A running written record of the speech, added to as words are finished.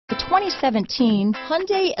2017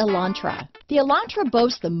 Hyundai Elantra. The Elantra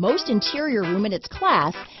boasts the most interior room in its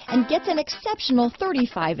class and gets an exceptional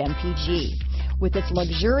 35 mpg. With its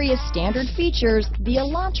luxurious standard features, the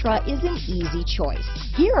Elantra is an easy choice.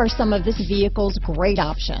 Here are some of this vehicle's great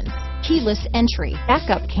options: keyless entry,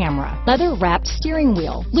 backup camera, leather-wrapped steering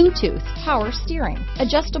wheel, Bluetooth, power steering,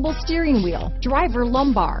 adjustable steering wheel, driver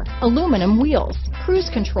lumbar, aluminum wheels, cruise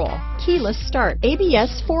control, keyless start,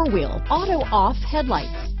 ABS four-wheel, auto-off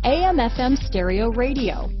headlights, AM/FM stereo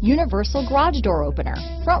radio, universal garage door opener,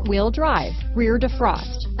 front-wheel drive, rear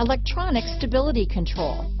defrost, electronic stability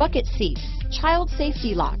control, bucket seats, child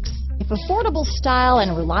safety locks. If affordable style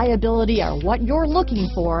and reliability are what you're looking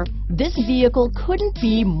for, this vehicle couldn't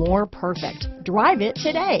be more perfect. Drive it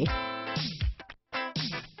today.